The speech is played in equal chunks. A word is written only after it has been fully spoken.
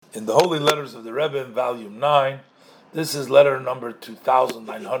in the Holy Letters of the Rebbe in Volume 9. This is letter number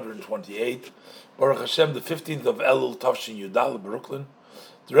 2928. Baruch Hashem, the 15th of Elul, Tavshin Yudal, Brooklyn.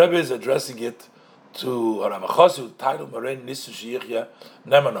 The Rebbe is addressing it to Rav Chasu, titled Morein Nisu Sheyichya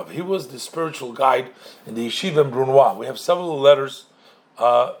Nemanov. He was the spiritual guide in the yeshiva in Brunois. We have several letters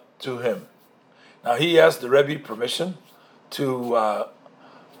to him. Now he asked the Rebbe permission to,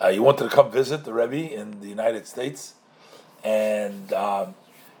 he wanted to come visit the Rebbe in the United States, and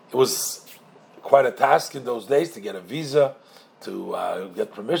it was quite a task in those days to get a visa, to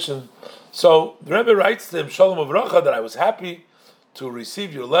get permission. So the Rebbe writes to him, Shalom Uvracha, that I was happy to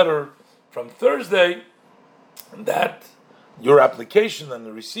receive your letter from Thursday, and that your application and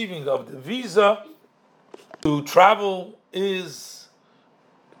the receiving of the visa to travel is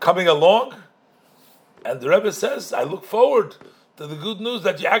coming along. And the Rebbe says, I look forward to the good news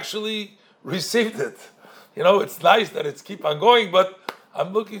that you actually received it. You know, it's nice that it's keep on going, but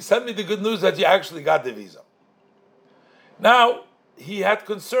I'm looking, send me the good news that you actually got the visa. Now, he had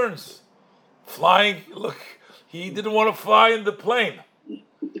concerns. Flying, look, he didn't want to fly in the plane.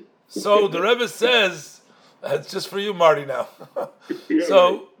 So the Rebbe says, it's just for you, Marty, now.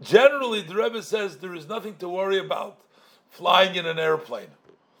 So generally, the Rebbe says there is nothing to worry about flying in an airplane.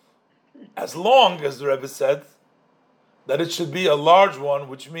 As long as the Rebbe said that it should be a large one,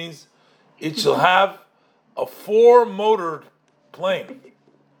 which means it shall have a 4-motored plane.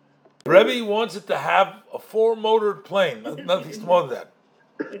 The Rebbe wants it to have a 4-motored plane, nothing smaller than that.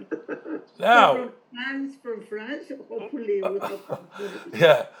 Now, from France, hopefully.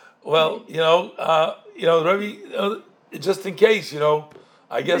 yeah. Well, the Rebbe, just in case,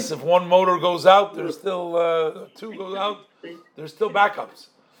 I guess if one motor goes out, there's still 2 goes out. There's still backups.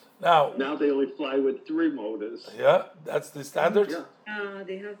 Now they only fly with 3 motors. Yeah, that's the standard. Yeah.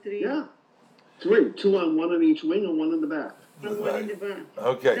 They have 3. Yeah, 3, 2 on one on each wing and 1 in the back. And 1 in the back.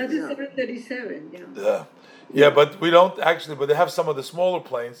 Okay. That's a 737. Yeah. Yeah, but we don't actually. But they have some of the smaller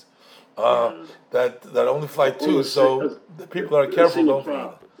planes that only fly 2, so the people that are careful don't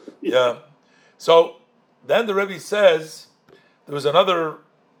fly. Yeah. So then the Rebbe says there was another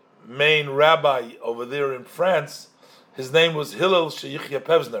main rabbi over there in France. His name was Hillel Sheyichya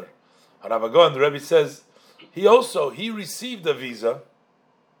Pevzner. Rav Agon, the Rebbe says he received a visa.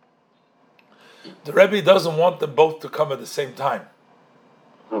 The Rebbe doesn't want them both to come at the same time.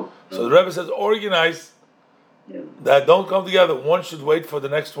 So the Rebbe says organize that don't come together. One should wait for the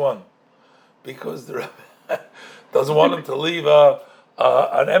next one, because the Rebbe doesn't want him to leave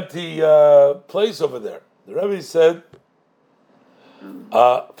an empty place over there. The Rebbe said,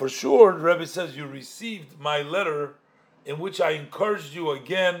 for sure, the Rebbe says, you received my letter in which I encouraged you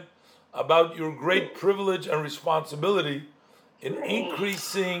again about your great privilege and responsibility in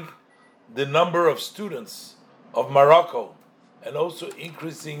increasing the number of students of Morocco and also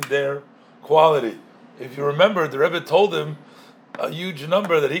increasing their quality. If you remember, the Rebbe told him a huge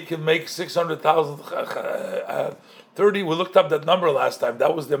number that he can make 600,000, 30. We looked up that number last time.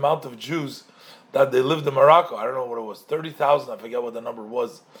 That was the amount of Jews that they lived in Morocco. I don't know what it was, 30,000. I forget what the number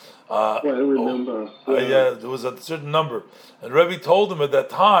was. I remember. Yeah, there was a certain number. And Rebbe told him at that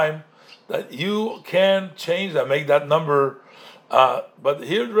time that you can change that, make that number. But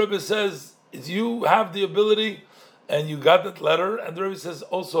here the Rebbe says, is you have the ability and you got that letter. And the Rebbe says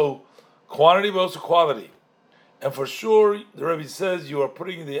also quantity, but also quality. And for sure, the Rebbe says you are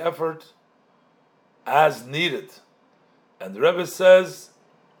putting in the effort as needed. And the Rebbe says,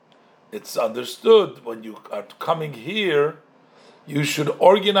 it's understood when you are coming here, you should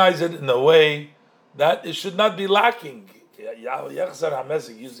organize it in a way that it should not be lacking.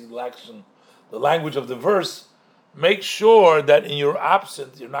 Using the language of the verse, make sure that in your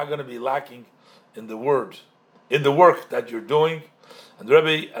absence, you're not going to be lacking in the work that you're doing. And the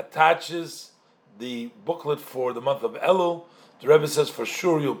Rebbe attaches the booklet for the month of Elul. The Rebbe says for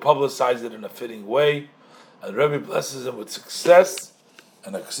sure you'll publicize it in a fitting way. And the Rebbe blesses him with success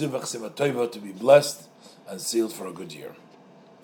and a ksiva tova to be blessed and sealed for a good year.